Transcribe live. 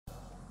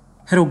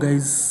Hello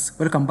guys,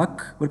 welcome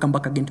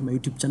back again to my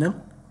YouTube channel.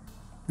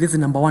 This is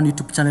the #1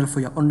 YouTube channel for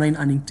your online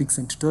earning tricks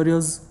and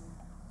tutorials.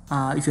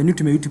 If you're new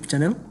to my YouTube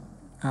channel,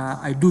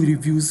 I do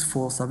reviews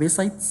for survey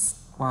sites,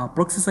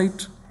 proxy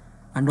site,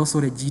 and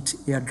also legit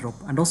airdrop,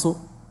 and also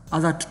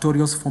other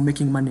tutorials for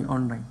making money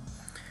online.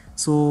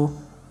 So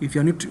if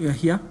you're new to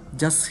here,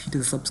 just hit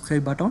the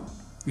subscribe button.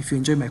 If you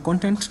enjoy my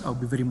content, I'll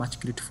be very much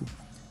grateful.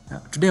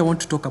 Today I want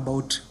to talk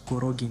about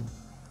Gologin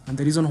and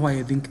the reason why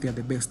I think they are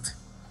the best.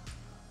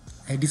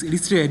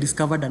 Recently I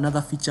discovered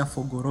another feature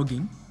for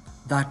Gologin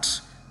that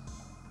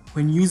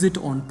when you use it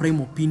on Prime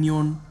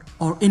Opinion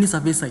or any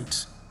survey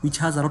site which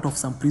has a lot of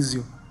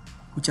Samplicio,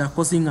 which are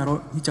causing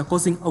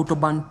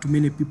autoban to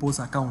many people's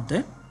account,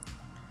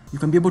 you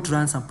can be able to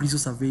run Samplicio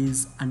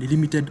surveys and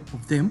limited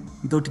of them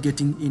without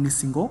getting any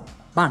single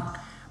ban.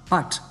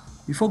 But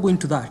before going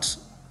to that,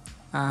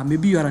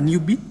 maybe you are a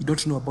newbie, you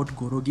don't know about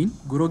Gologin.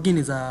 Gologin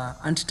is an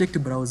anti-tech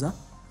browser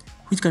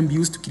which can be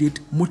used to create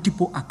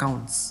multiple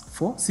accounts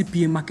for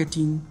CPA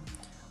marketing,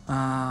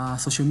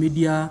 social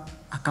media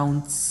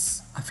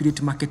accounts, affiliate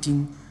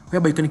marketing,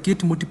 whereby you can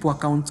create multiple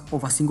accounts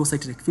of a single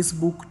site like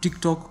Facebook,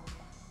 TikTok,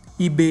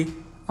 eBay,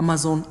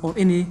 Amazon, or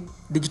any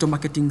digital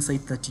marketing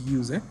site that you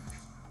use.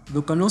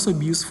 They can also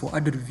be used for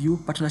ad review,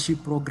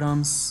 partnership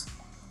programs.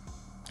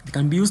 They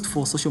can be used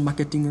for social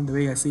marketing in the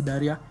way I said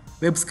earlier,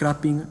 web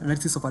scraping,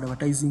 analysis of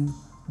advertising,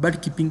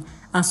 bird keeping,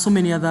 and so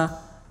many other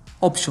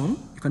options.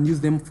 You can use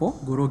them for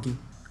Gologin,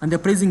 and the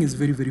pricing is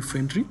very, very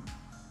friendly.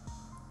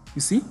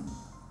 You see,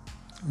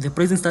 the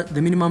pricing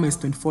the minimum is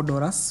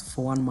 $24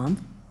 for 1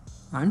 month,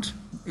 and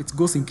it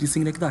goes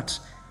increasing like that.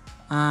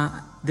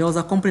 There was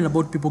a complaint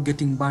about people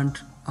getting banned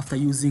after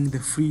using the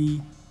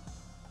free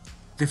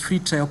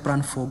trial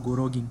plan for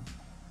Gologin.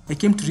 I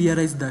came to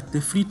realize that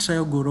the free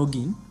trial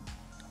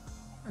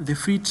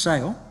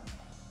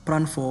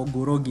plan for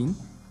Gologin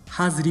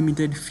has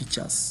limited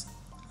features,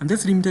 and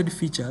these limited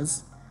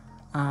features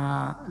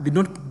they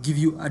don't give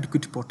you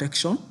adequate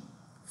protection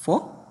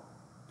for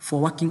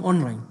working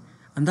online.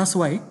 And that's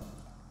why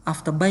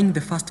after buying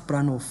the first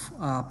plan of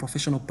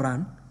professional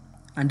plan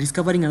and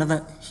discovering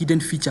another hidden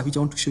feature which I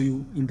want to show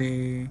you in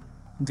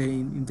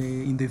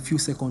the few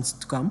seconds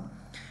to come,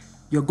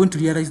 you're going to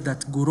realize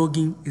that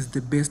Gologin is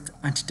the best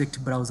anti-tech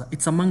browser.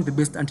 It's among the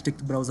best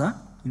anti-tech browser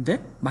in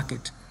the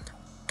market.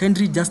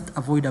 Kindly just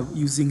avoid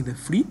using the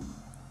free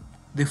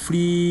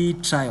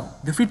trial.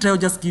 The free trial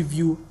just gives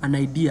you an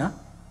idea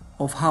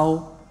of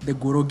how the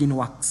Gologin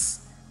works,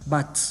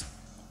 but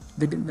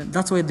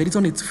that's why the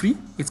reason it's free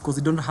is because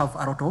they don't have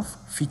a lot of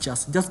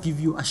features. Just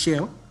give you a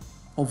shell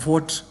of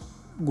what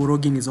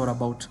Gologin is all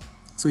about.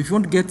 So if you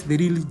want to get the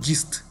real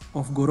gist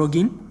of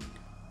Gologin,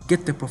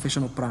 get the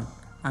professional plan,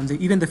 and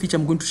even the feature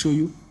I'm going to show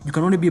you, you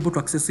can only be able to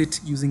access it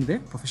using the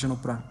professional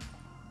plan.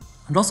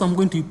 And also I'm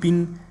going to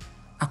pin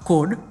a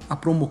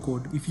promo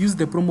code. If you use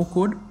the promo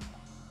code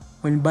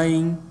when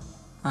buying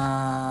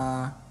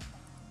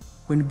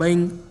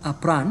a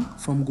plan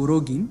from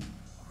Gologin,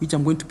 which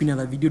I'm going to pin in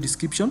the video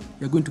description,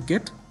 you're going to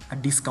get a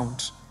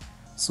discount.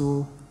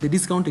 So the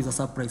discount is a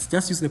surprise.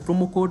 Just use the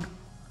promo code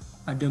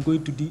and you're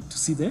going to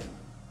see the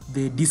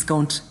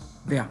discount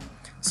there.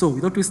 So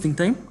without wasting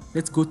time,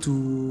 let's go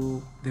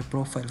to the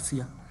profiles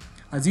here.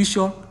 As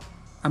usual,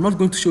 I'm not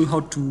going to show you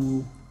how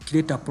to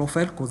create a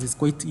profile because it's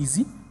quite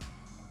easy.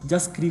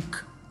 Just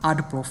click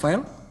add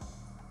profile.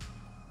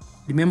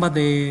 Remember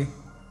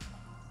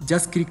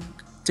just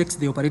check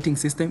the operating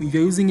system. If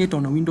you're using it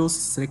on Windows,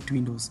 select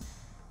Windows.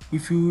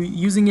 If you're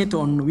using it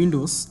on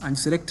Windows and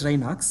select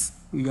Linux,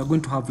 you are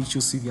going to have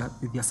issues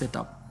with your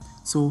setup.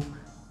 So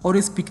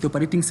always pick the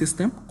operating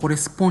system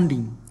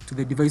corresponding to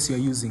the device you're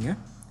using.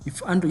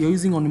 If you're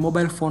using on a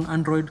mobile phone,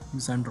 Android,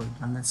 use Android,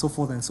 and so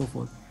forth and so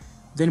forth.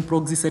 Then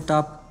proxy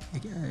setup,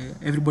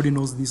 everybody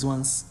knows these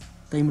ones.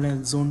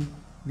 Timeline zone,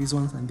 these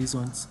ones and these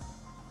ones.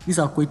 These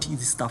are quite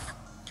easy stuff.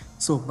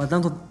 So, but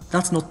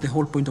that's not the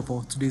whole point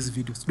of today's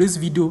video. Today's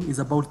video is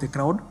about the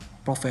crowd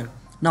profile.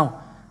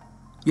 Now,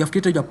 you have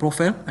created your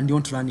profile and you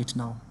want to run it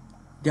now.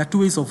 There are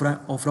two ways of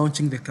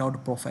launching the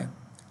crowd profile.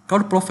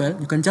 Crowd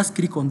profile, you can just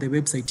click on the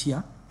website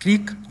here,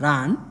 click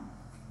run,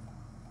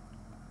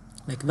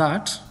 like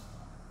that,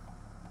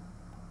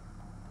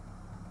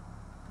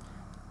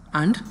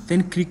 and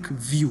then click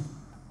view.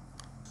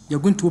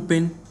 You're going to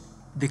open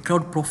the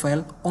crowd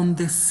profile on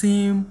the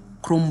same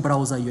Chrome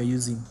browser you are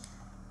using.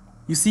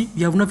 You see,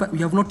 we have not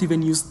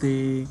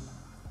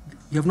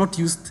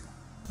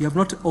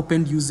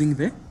opened using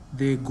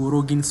the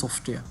Gologin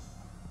software.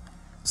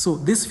 So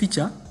this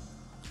feature,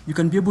 you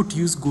can be able to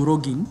use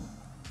Gologin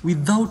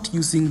without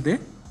using the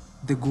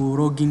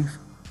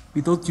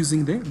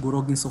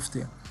Gologin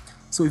software.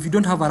 So if you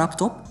don't have a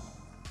laptop,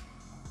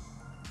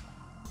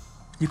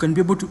 you can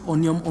be able to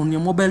on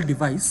your mobile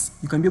device,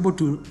 you can be able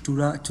to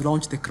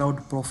launch the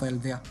crowd profile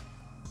there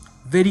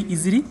very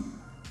easily.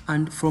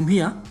 And from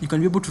here, you can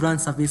be able to run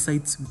survey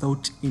sites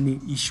without any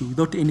issue,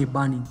 without any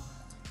banning.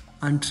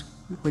 And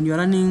when you're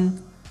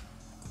running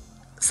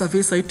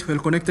survey site well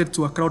connected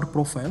to a crowd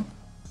profile,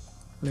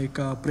 like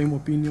Prime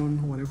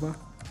Opinion, whatever,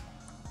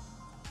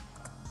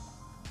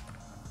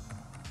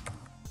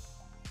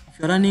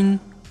 you're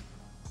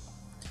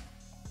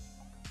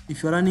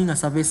running a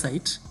survey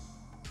site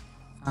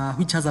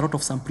which has a lot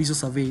of Samplicio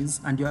surveys,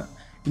 and you're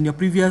in your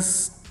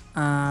previous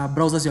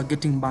browsers you're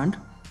getting banned,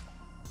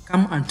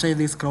 come and try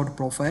this crowd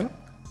profile.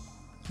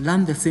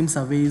 Learn the same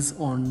surveys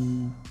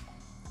on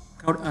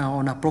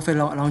a profile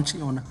launch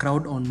on a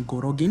crowd on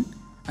Gologin,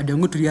 and you're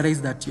going to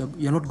realize that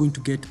you're not going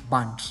to get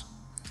banned.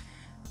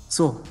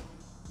 So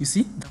you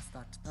see,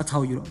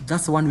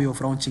 that's one way of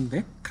launching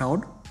the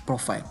crowd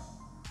profile.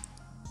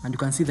 And you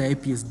can see the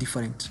IP is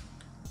different.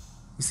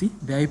 You see,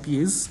 the IP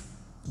is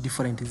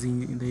different, is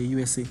in the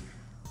USA.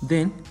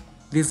 Then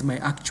this is my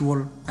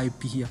actual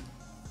IP here.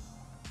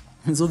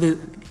 So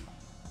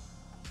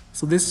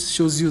this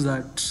shows you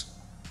that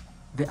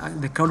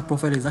the crowd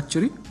profile is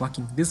actually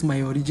working. This is my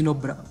original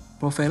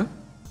profile,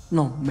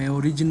 my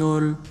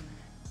original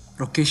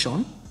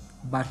location,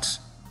 but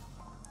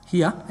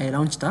here I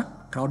launched a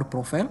crowd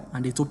profile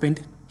and it's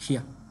opened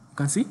here. You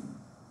can see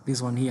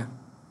this one here.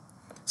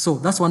 So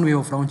that's one way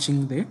of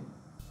launching the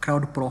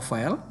crowd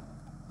profile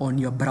on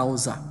your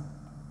browser,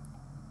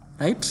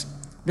 right?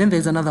 Then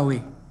there's another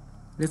way.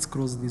 Let's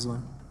close this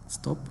one.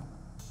 Stop.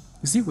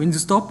 You see, when you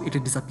stop,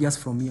 it disappears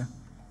from here.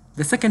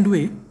 The second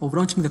way of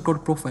launching the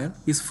crowd profile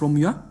is from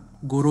your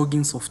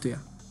Gologin software.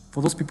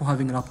 For those people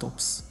having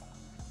laptops,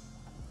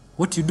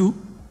 what you do,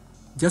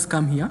 just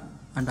come here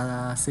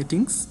under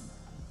settings.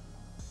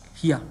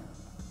 Here,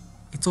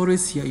 it's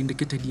always here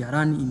indicated here,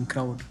 run in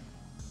crowd,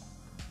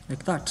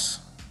 like that.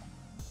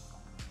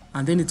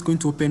 And then it's going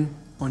to open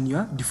on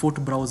your default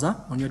browser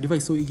on your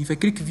device. So if I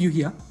click view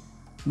here,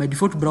 my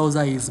default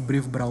browser is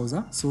Brave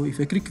browser. So if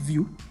I click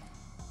view,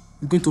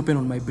 it's going to open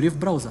on my Brave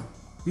browser.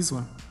 This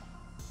one,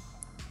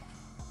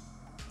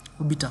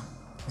 Beta.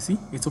 You see,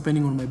 it's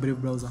opening on my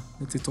Brave browser.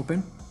 Let's hit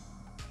open.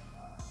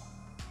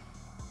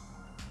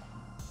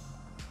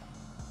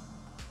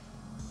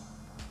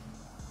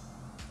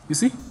 You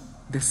see,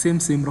 the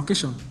same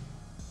location.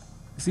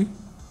 You see,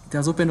 it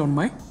has opened on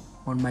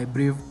my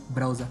Brave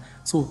browser.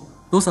 So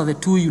those are the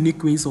two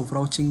unique ways of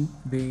launching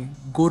the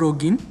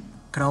Gologin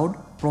crowd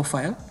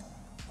profile,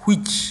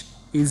 which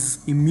is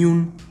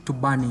immune to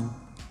banning.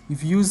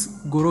 If you use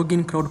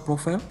Gologin crowd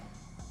profile,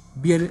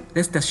 be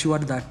rest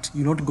assured that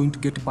you're not going to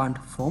get banned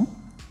from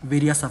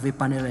various survey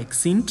panel like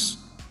Cint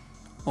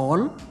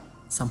or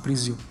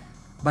Samplicio.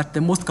 But the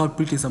most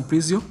culprit is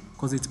Samplicio,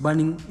 because it's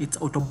banning, it's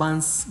auto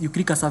bans. You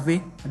click a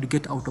survey and you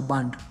get auto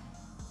banned.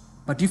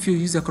 But if you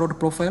use a crowd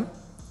profile,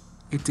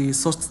 it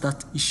sorts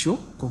that issue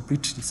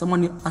completely.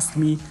 Someone asked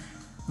me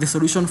the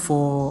solution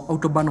for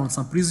auto ban on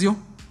Samplicio,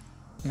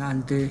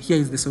 and here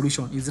is the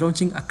solution. It's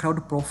launching a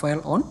crowd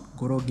profile on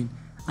Gologin.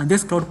 And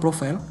this crowd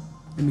profile,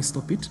 let me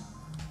stop it.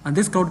 And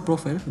this crowd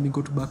profile, let me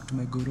go back to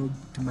my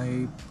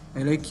Gologin, I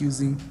like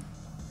using,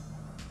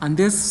 and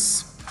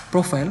this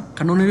profile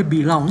can only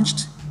be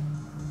launched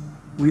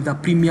with a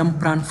premium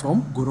plan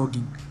from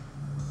Gologin.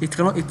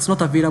 It's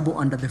not available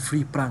under the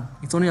free plan.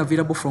 It's only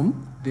available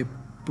from the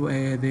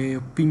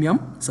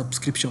premium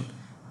subscription.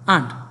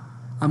 And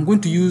I'm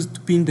going to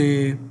pin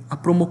a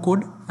promo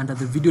code under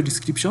the video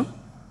description.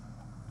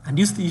 And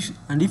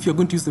if you're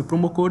going to use the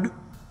promo code,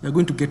 you're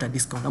going to get a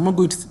discount. I'm not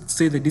going to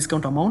say the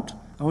discount amount.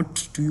 I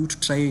want you to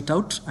try it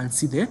out and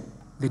see the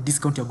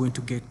discount you're going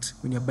to get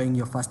when you're buying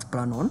your first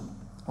plan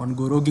on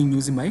Gologin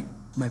using my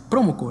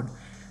promo code.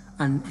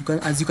 And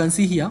as you can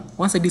see here,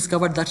 once I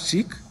discovered that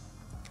trick,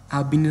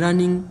 I've been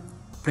running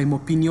Prime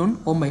Opinion,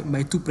 or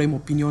my two Prime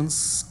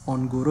Opinions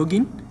on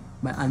Gologin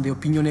and the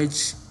Opinion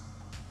Edge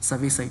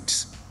survey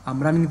site.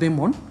 I'm running them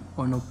on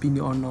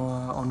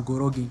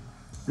Gologin.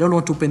 I don't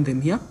want to open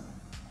them here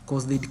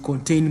because they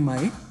contain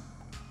my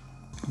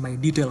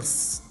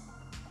details.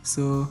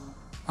 So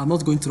I'm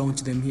not going to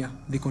launch them here.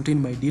 They contain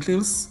my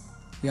details.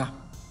 Yeah,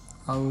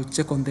 I'll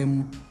check on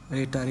them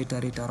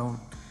later on.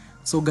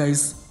 So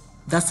guys,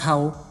 that's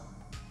how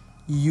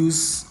you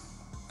use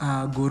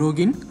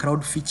Gologin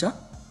crowd feature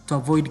to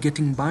avoid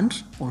getting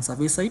banned on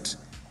survey site.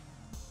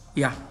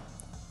 Yeah,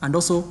 and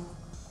also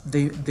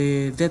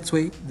that's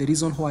why the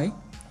reason why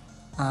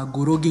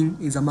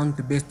Gologin is among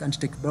the best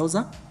anti-tech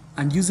browser,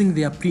 and using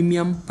their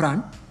premium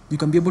plan, you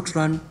can be able to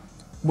run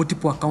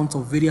multiple accounts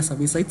of various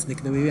survey sites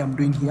like the way I'm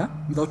doing here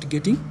without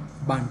getting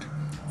banned.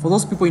 For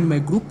those people in my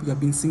group, you have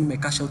been seeing my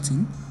cash out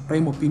team,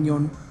 Prime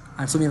Opinion,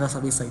 and so many other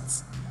survey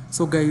sites.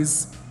 So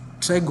guys,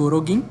 try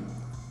Gologin.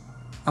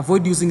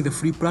 Avoid using the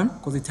free plan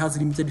because it has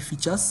limited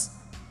features.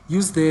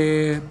 Use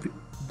the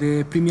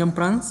premium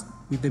plans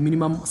with the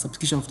minimum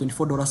subscription of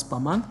 $24 per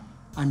month,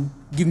 and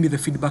give me the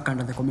feedback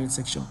under the comment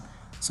section.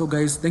 So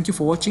guys, thank you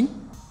for watching.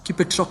 Keep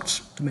it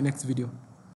locked to my next video.